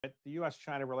The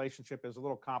U.S.-China relationship is a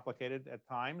little complicated at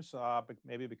times,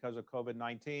 maybe because of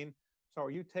COVID-19. So are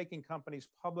you taking companies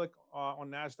public on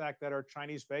NASDAQ that are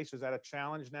Chinese-based? Is that a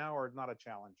challenge now or not a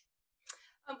challenge?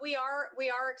 We are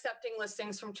accepting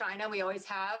listings from China. We always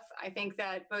have. I think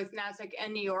that both NASDAQ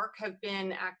and New York have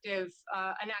been an active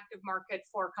market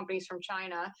for companies from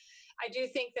China. I do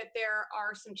think that there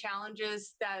are some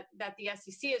challenges that the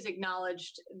SEC has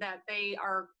acknowledged that they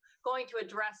are going to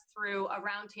address through a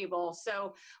roundtable.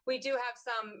 So we do have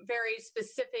some very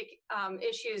specific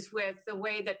issues with the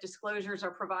way that disclosures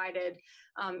are provided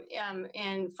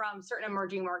and from certain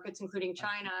emerging markets, including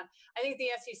China. I think the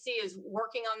SEC is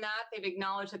working on that. They've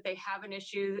acknowledged that they have an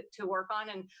issue to work on,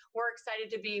 and we're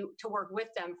excited to work with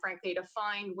them, frankly, to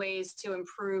find ways to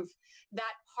improve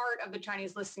that part of the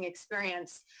Chinese listing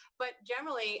experience. But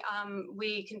generally,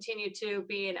 we continue to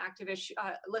be an active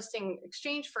listing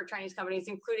exchange for Chinese companies,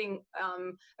 including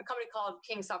a company called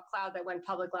Kingsoft Cloud that went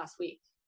public last week.